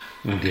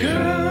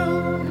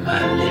Girl,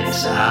 my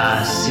lips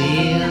are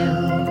sealed.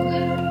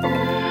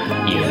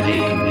 You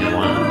make me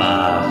wanna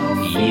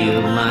barf.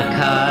 Yield my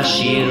car,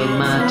 shield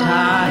my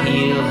tie,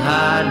 heel,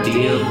 high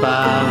deal,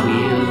 bar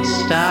wheel,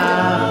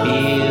 stop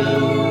you.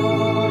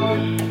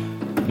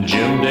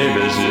 Jim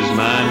Davis is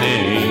my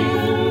name.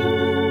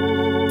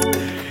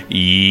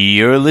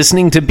 You're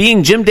listening to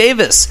Being Jim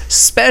Davis.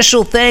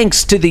 Special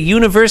thanks to the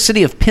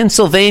University of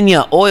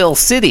Pennsylvania Oil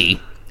City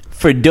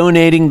for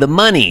donating the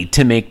money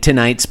to make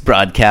tonight's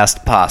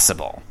broadcast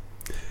possible.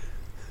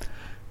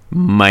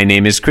 My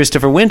name is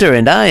Christopher Winter,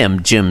 and I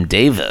am Jim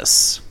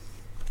Davis.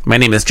 My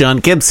name is John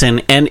Gibson,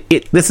 and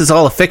this is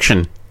all a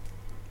fiction.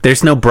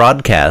 There's no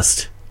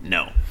broadcast.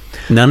 No.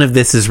 None of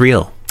this is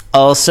real.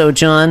 Also,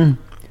 John,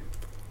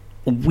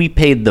 we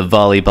paid the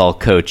volleyball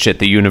coach at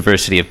the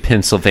University of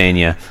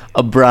Pennsylvania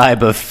a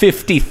bribe of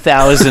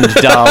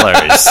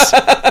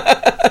 $50,000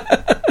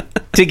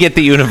 to get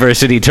the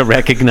university to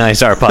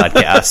recognize our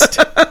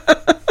podcast.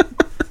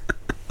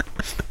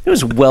 It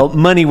was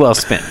money well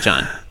spent,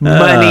 John.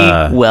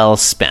 Money well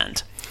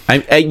spent.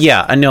 I'm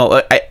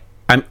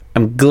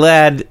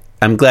glad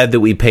that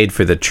we paid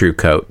for the true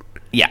coat.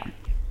 Yeah.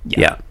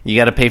 You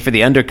got to pay for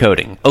the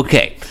undercoating.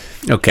 Okay.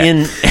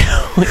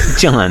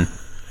 John,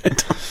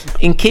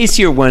 in case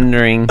you're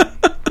wondering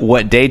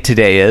what day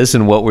today is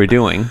and what we're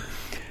doing,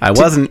 I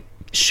wasn't.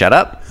 Shut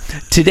up.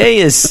 Today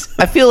is.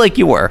 I feel like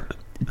you were.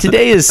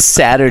 Today is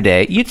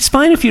Saturday. It's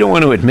fine if you don't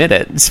want to admit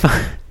it. It's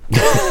fine.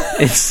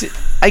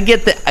 I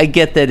get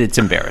that it's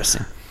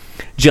embarrassing.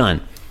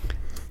 John,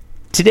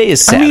 today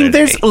is Saturday. I mean,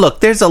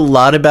 there's a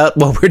lot about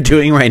what we're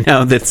doing right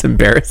now that's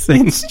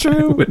embarrassing. It's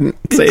true. I wouldn't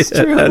say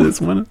that is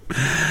one of...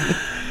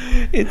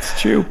 It's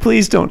true.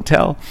 Please don't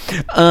tell.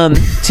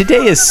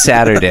 Today is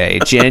Saturday,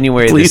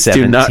 January the 17th. Please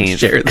do not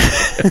share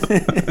this.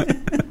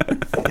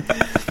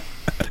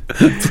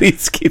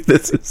 Please keep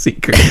this a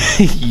secret.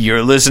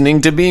 You're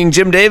listening to Being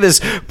Jim Davis.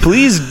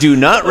 Please do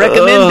not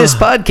recommend this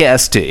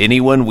podcast to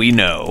anyone we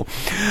know.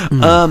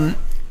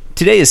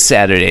 Today is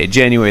Saturday,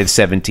 January the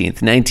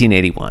 17th,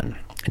 1981.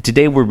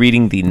 Today we're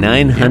reading the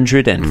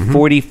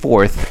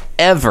 944th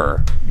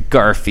ever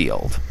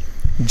Garfield.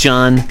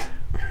 John,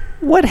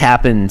 what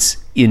happens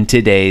in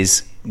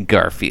today's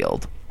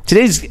Garfield?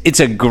 It's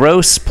a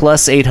gross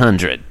plus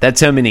 800.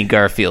 That's how many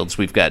Garfields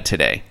we've got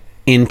today.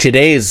 In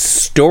today's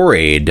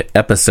storied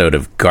episode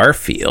of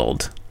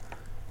Garfield,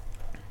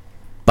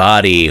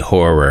 body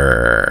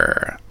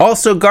horror.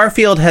 Also,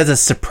 Garfield has a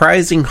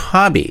surprising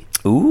hobby.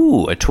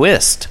 Ooh, a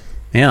twist.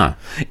 Yeah.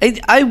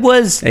 I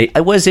was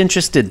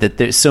interested that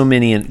there's so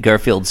many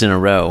Garfields in a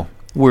row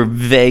were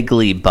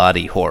vaguely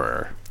body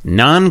horror.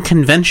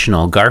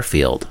 Non-conventional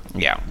Garfield.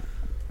 Yeah.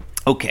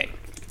 Okay.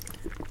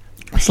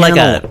 It's like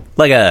a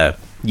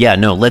yeah,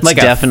 no, let's like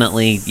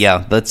definitely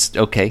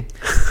okay.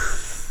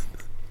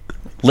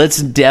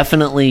 Let's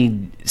definitely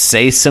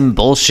say some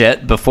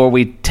bullshit before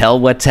we tell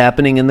what's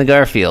happening in the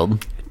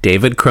Garfield.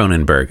 David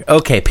Cronenberg.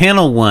 Okay,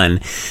 panel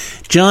 1.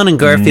 John and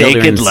Garfield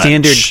Naked are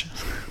in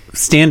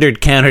standard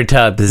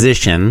countertop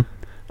position.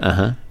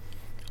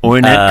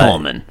 Ornette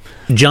Coleman.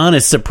 John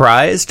is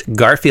surprised.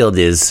 Garfield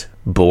is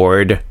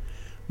bored,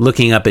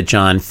 looking up at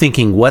John,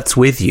 thinking, "What's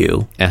with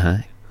you?"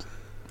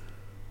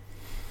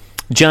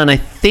 John, I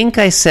think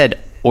I said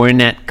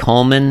Ornette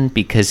Coleman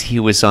because he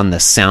was on the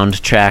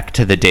soundtrack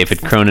to the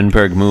David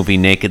Cronenberg movie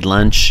Naked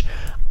Lunch.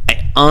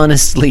 I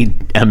honestly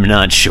am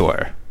not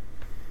sure.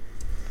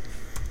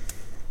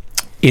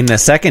 In the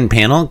second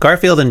panel,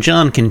 Garfield and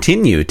John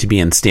continue to be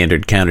in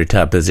standard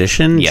countertop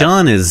position. Yep.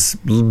 John is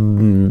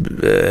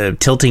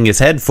tilting his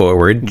head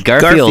forward.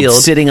 Garfield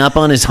sitting up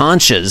on his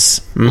haunches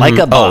like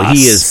a boss. Oh,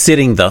 he is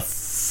sitting the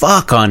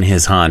fuck on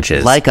his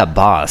haunches. Like a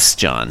boss,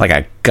 John. Like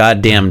a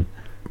goddamn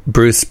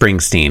Bruce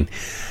Springsteen.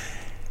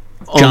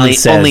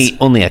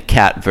 Only a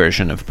cat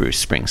version of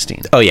Bruce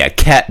Springsteen. Oh yeah,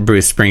 cat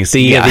Bruce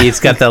Springsteen. Yeah. He's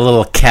got that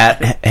little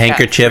cat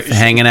handkerchief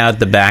hanging out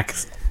the back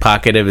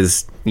pocket of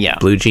his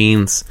blue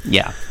jeans.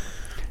 Yeah.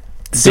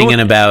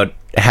 Singing about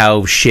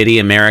how shitty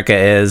America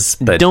is,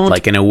 but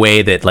like in a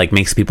way that like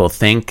makes people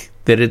think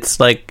that it's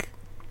like,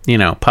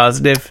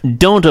 positive.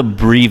 Don't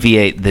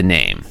abbreviate the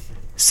name.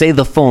 Say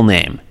the full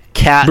name.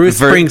 Cat Bruce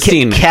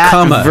Springsteen,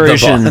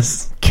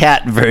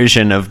 cat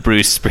version of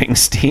Bruce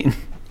Springsteen.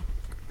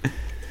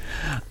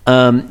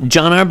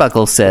 John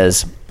Arbuckle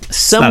says,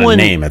 it's not a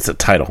name, it's a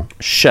title.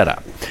 Shut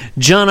up.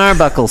 John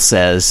Arbuckle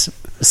says,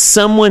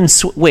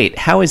 wait,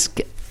 how is...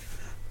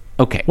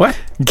 Okay. What?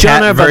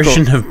 John Arbuckle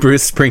version of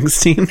Bruce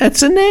Springsteen?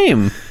 That's a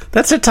name.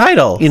 That's a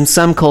title. In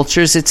some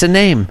cultures, it's a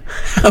name.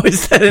 How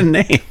is that a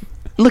name?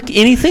 Look,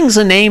 anything's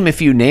a name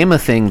if you name a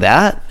thing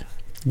that.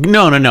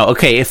 No.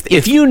 Okay,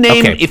 if you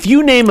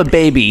name a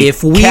baby,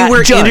 if we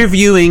were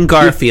interviewing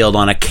Garfield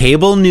on a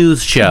cable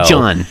news show,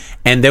 John,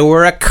 and there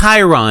were a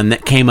chyron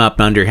that came up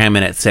under him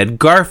and it said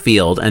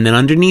Garfield, and then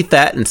underneath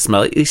that in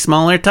slightly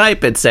smaller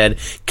type it said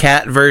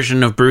cat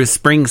version of Bruce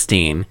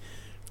Springsteen,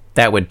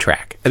 that would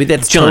track. I mean,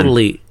 that's John,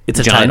 totally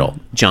It's a John? title.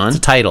 John? It's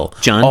a title.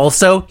 John?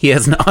 Also, he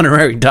has an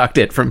honorary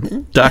doctorate from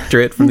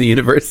the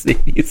University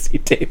of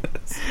UC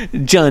Davis.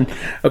 John.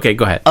 Okay,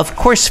 go ahead. Of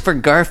course, for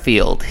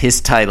Garfield,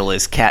 his title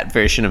is Cat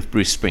version of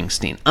Bruce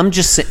Springsteen. I'm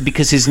just saying,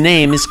 because his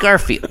name is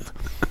Garfield.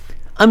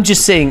 I'm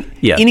just saying,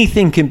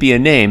 anything can be a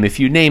name if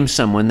you name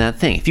someone that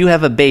thing. If you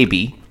have a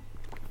baby,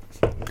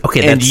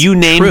 and you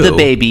name the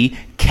baby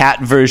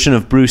Cat version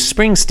of Bruce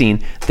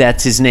Springsteen,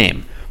 that's his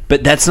name.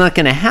 But that's not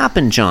going to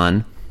happen,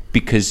 John,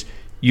 because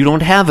you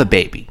don't have a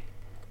baby.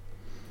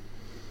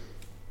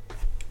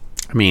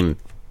 I mean,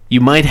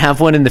 you might have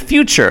one in the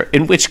future,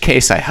 in which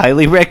case I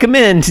highly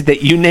recommend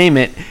that you name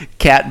it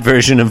Cat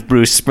version of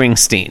Bruce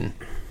Springsteen.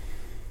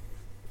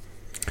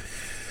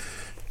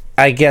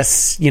 I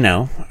guess,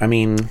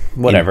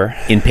 whatever.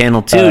 In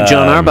panel 2,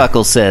 John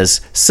Arbuckle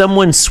says,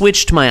 someone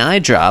switched my eye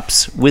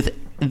drops with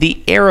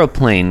the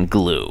aeroplane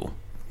glue.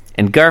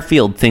 And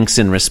Garfield thinks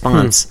in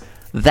response,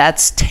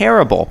 that's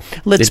terrible.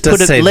 Let's put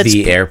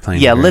the airplane.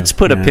 Yeah, let's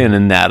put a pin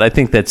in that. I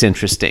think that's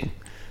interesting.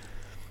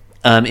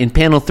 In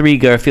panel 3,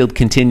 Garfield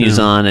continues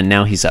on, and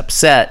now he's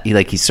upset.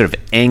 He's sort of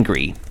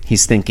angry.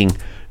 He's thinking,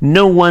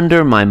 no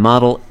wonder my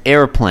model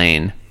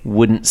airplane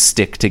wouldn't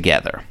stick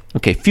together.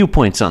 Okay, few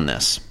points on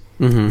this.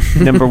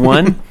 Mm-hmm. Number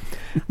 1,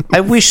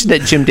 I wish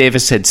that Jim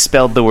Davis had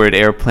spelled the word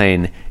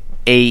airplane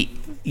the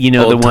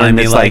one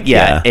that's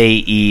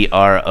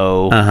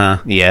A-E-R-O. Uh-huh.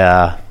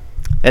 Yeah.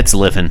 That's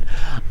living.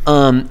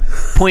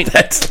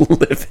 That's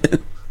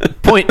living.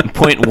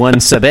 Point 1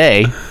 sub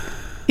A.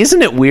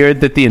 Isn't it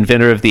weird that the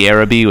inventor of the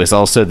Aerobee was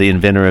also the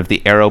inventor of the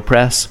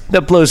AeroPress?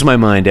 That blows my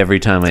mind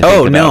every time I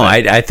think about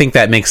it. I think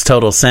that makes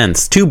total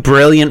sense. 2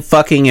 brilliant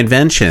fucking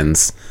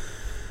inventions.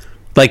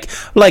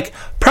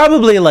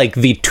 Probably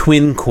the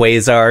twin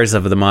quasars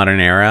of the modern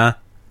era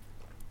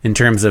in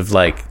terms of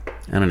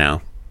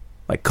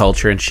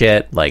culture and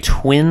shit.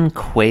 Twin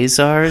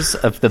quasars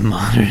of the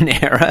modern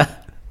era?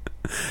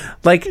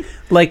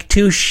 Like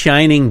 2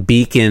 shining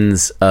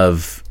beacons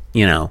of,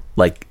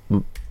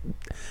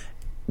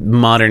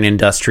 modern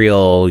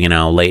industrial,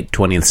 late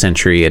 20th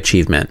century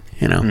achievement,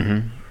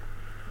 Mm-hmm.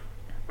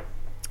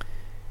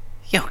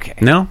 Yeah, okay.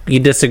 No? You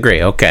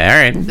disagree. Okay, all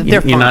right.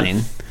 They're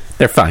fine.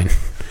 They're fine.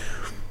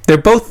 They're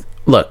both,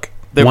 look.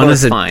 They're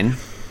both fine.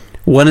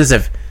 One is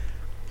a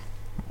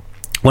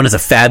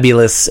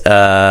fabulous, you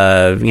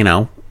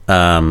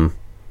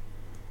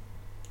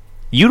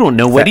don't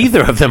know what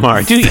either of them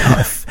are, do you?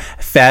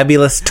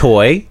 Fabulous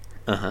toy.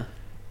 Uh-huh.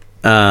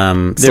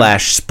 /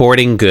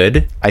 sporting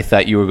good. I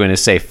thought you were going to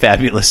say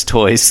fabulous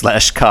toys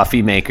 /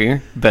 coffee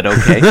maker, but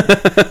okay.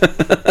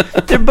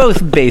 They're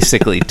both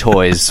basically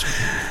toys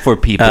for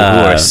people who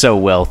are so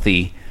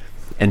wealthy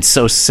and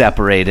so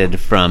separated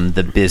from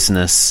the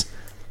business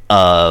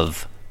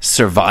of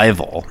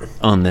survival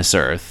on this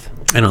earth.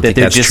 I don't think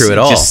that's true at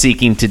all. Just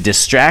seeking to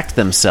distract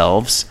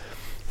themselves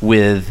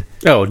with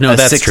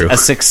a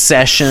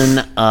succession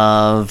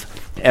of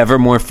ever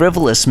more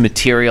frivolous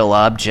material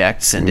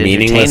objects and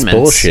meaningless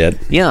bullshit.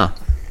 Yeah,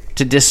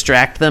 to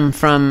distract them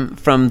from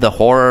the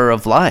horror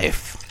of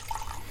life.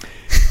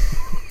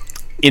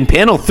 In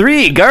panel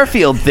 3,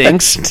 Garfield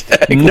thinks,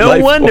 no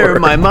wonder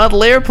my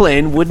model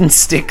airplane wouldn't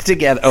stick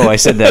together. Oh, I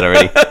said that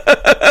already.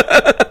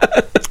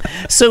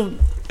 So,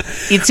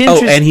 it's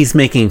interesting. Oh, and he's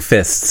making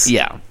fists.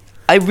 Yeah.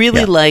 I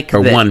really like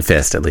or that, one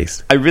fist at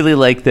least. I really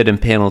like that in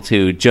panel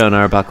 2, John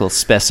Arbuckle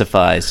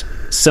specifies,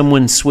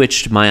 someone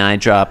switched my eye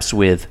drops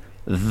with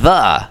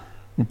the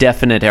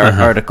definite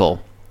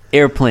article,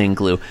 airplane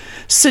glue,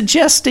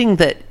 suggesting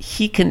that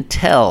he can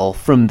tell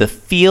from the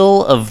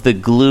feel of the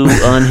glue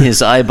on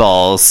his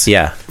eyeballs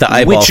the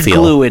eyeball which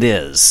feel glue it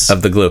is.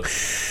 Of the glue.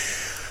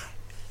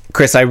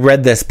 Chris, I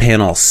read this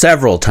panel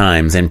several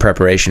times in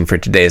preparation for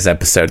today's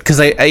episode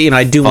because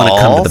I do want to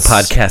come to the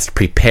podcast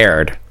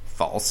prepared.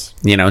 False.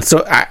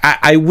 So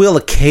I will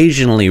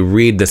occasionally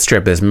read the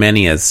strip as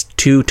many as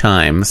 2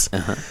 times.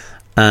 Uh-huh.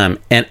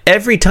 And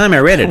every time I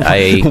read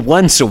it,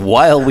 once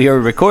while we are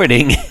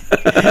recording,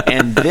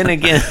 and then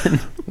again.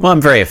 Well,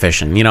 I'm very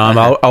efficient.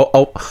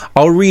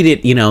 I'll read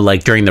it.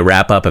 During the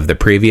wrap up of the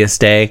previous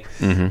day.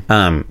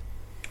 Mm-hmm.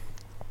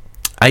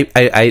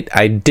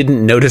 I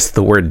didn't notice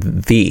the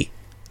word "the"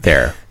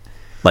 there,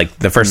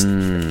 the first.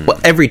 Well,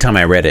 every time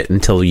I read it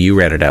until you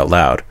read it out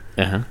loud.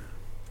 Uh-huh.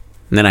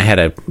 And then I had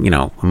a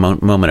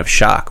moment of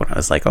shock when I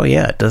was like, "Oh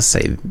yeah, it does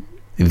say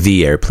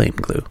the airplane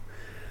glue."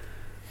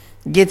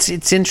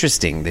 It's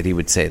interesting that he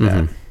would say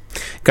that. Mm-hmm.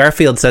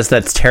 Garfield says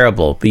that's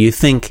terrible, but you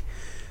think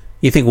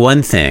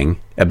one thing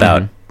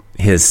about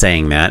his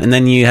saying that, and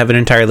then you have an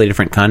entirely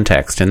different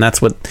context, and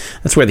that's where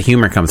the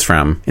humor comes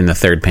from in the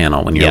 3rd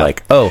panel when you're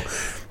like, oh,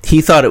 he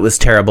thought it was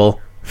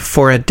terrible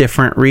for a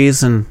different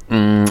reason.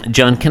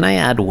 John, can I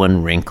add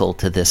one wrinkle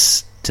to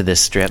this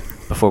strip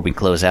before we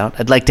close out?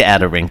 I'd like to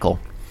add a wrinkle.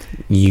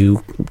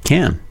 You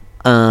can.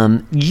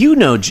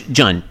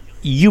 John,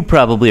 you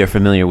probably are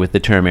familiar with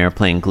the term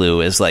airplane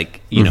glue as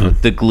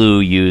the glue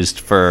used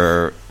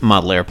for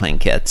model airplane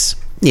kits.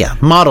 Yeah,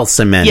 model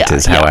cement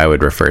is how I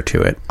would refer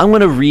to it. I'm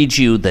going to read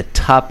you the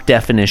top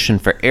definition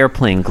for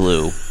airplane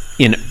glue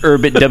in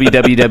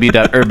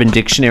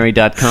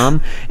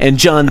www.urbandictionary.com. And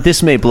John,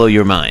 this may blow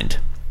your mind.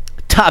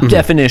 Top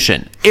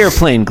definition,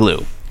 airplane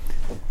glue.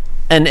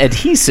 An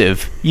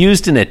adhesive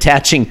used in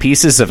attaching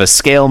pieces of a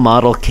scale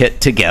model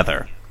kit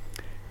together.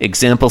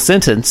 Example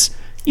sentence,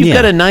 you've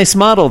got a nice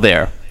model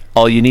there.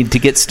 All you need to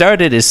get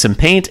started is some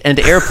paint and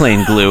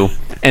airplane glue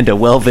and a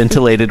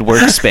well-ventilated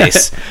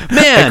workspace.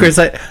 Man, Chris,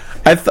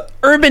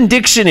 Urban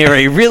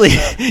Dictionary, really,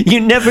 you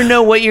never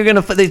know what you're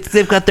going to...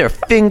 They've got their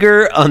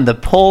finger on the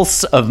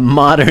pulse of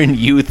modern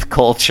youth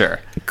culture.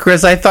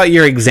 Chris, I thought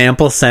your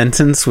example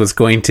sentence was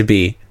going to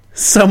be,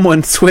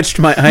 someone switched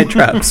my eye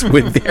drops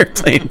with the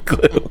airplane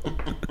glue.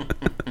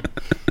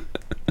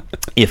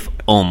 If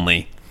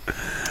only.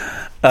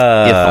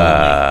 If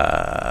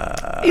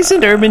only.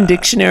 Isn't Urban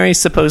Dictionary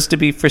supposed to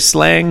be for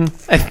slang?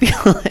 I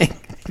feel like...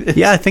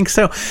 Yeah, I think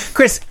so.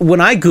 Chris, when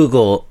I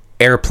Google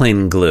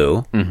airplane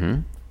glue,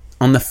 on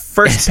the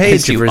first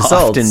page of results...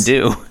 often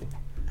do.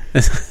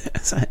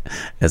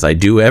 as I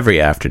do every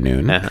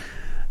afternoon.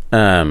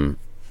 The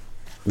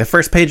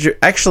first page...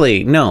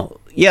 Actually, no.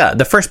 Yeah,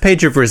 the first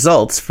page of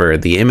results for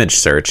the image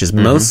search is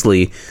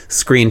mostly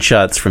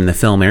screenshots from the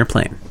film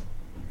Airplane.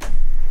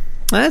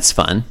 That's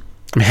fun.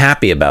 I'm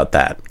happy about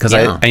that because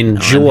I I'm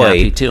enjoy...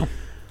 happy too.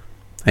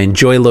 I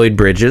enjoy Lloyd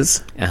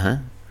Bridges.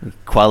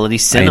 Quality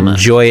cinema. I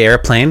enjoy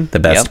Airplane, the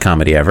best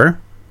comedy ever.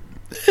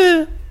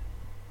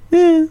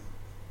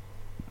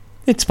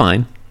 It's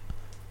fine.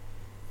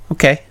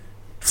 Okay.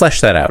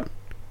 Flesh that out.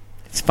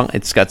 It's fun.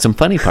 It's got some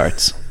funny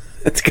parts.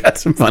 It's got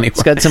some funny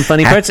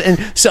parts.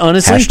 And so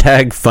honestly...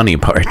 Hashtag funny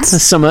parts.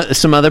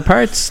 Some other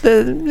parts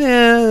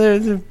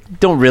don't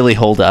really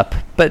hold up.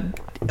 But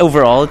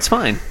overall, it's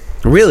fine.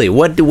 Really?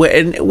 What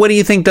do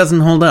you think doesn't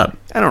hold up?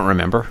 I don't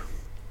remember.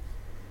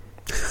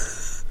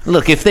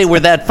 Look, if they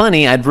were that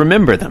funny, I'd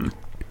remember them.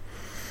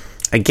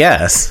 I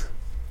guess.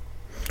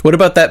 What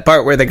about that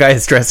part where the guy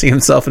is dressing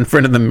himself in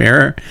front of the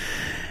mirror?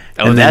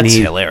 Oh, that's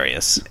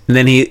hilarious. And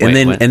then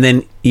and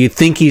then you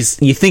think he's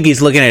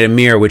looking at a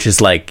mirror, which is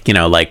like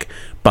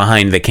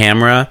behind the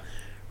camera,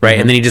 right?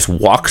 And then he just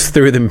walks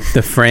through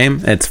the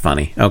frame. It's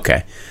funny.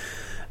 Okay.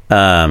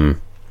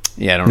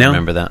 Yeah, I don't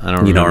remember that.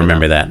 You don't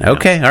remember that.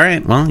 Okay, all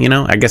right. Well,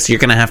 I guess you're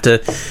going to have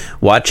to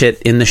watch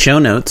it in the show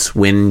notes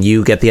when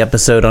you get the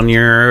episode on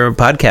your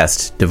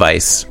podcast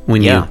device.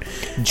 When you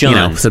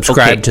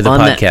subscribe to the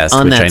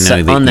podcast, which I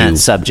know that on that you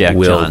subject,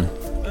 will John.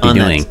 be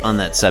doing. On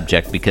that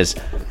subject, because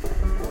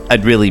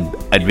I'd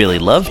really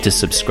love to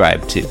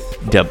subscribe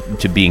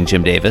to Being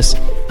Jim Davis.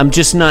 I'm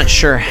just not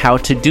sure how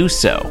to do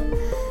so.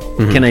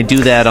 Can I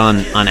do that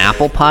on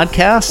Apple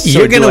Podcasts?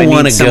 You're going to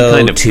want to go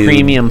kind of to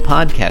premium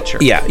podcatcher.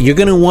 Yeah, you're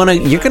going to want to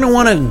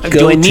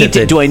go.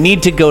 Do I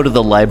need to go to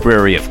the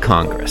Library of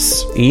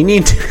Congress? You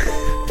need to.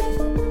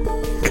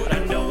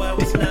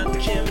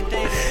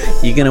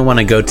 You're going to want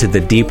to go to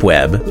the deep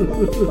web.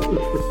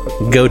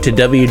 Go to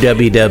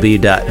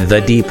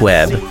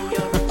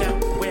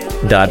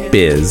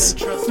www.thedeepweb.biz.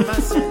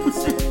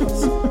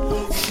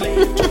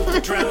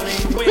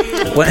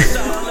 What?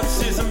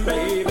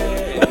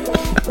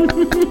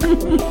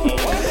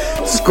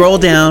 Scroll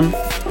down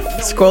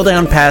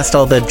past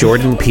all the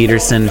Jordan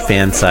Peterson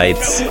fan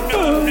sites,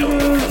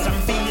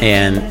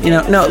 and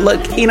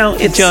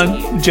it's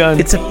John,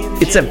 it's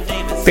a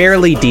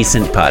fairly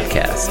decent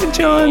podcast.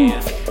 John,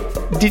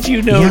 did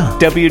you know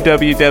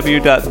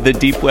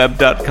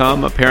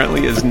www.thedeepweb.com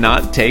apparently is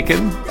not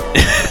taken?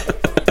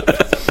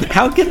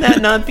 How can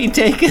that not be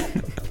taken?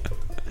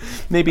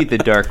 Maybe the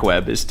dark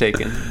web is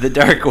taken.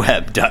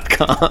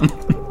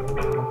 Thedarkweb.com.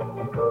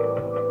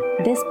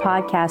 This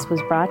podcast was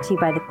brought to you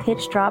by the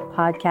Pitch Drop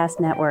Podcast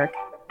Network.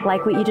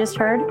 Like what you just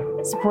heard?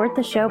 Support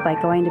the show by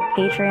going to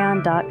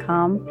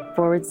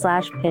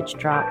patreon.com/Pitch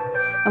Drop.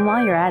 And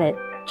while you're at it,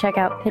 check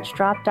out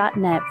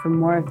pitchdrop.net for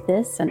more of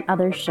this and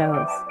other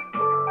shows.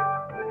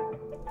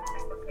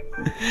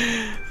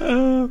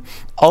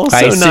 Also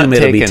I assume not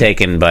it'll taken. be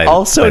taken by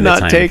also by the not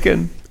time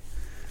taken.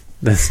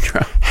 This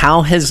drop.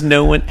 How has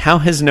no one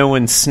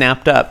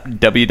snapped up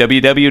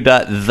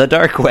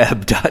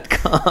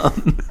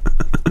www.thedarkweb.com?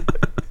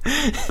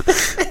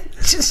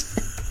 Just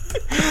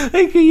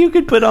like you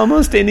could put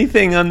almost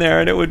anything on there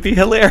and it would be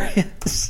hilarious.